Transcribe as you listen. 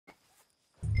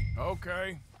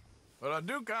Okay, but I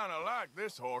do kind of like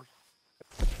this horse.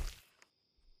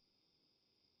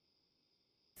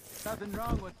 Nothing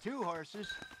wrong with two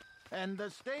horses. And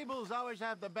the stables always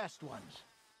have the best ones.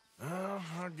 Well,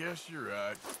 I guess you're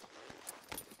right.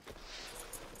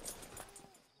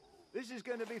 This is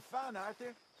gonna be fun,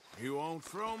 Arthur. You won't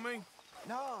throw me?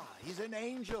 No, he's an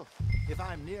angel, if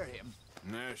I'm near him.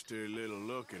 Nasty little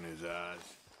look in his eyes.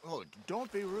 Oh,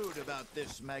 don't be rude about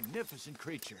this magnificent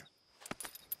creature.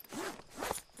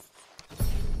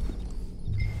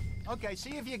 Okay,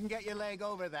 see if you can get your leg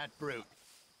over that brute.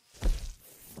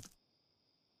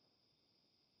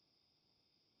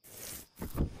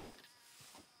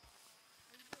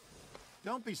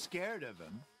 Don't be scared of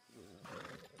him.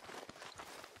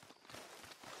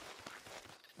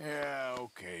 Yeah,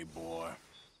 okay, boy.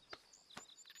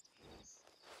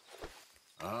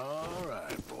 All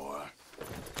right, boy.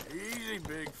 Easy,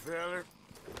 big feller.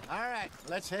 All right,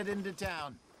 let's head into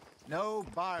town. No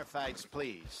bar fights,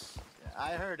 please.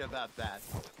 I heard about that.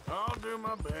 I'll do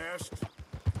my best.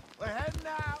 We're heading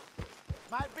out.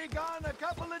 Might be gone a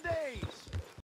couple of days.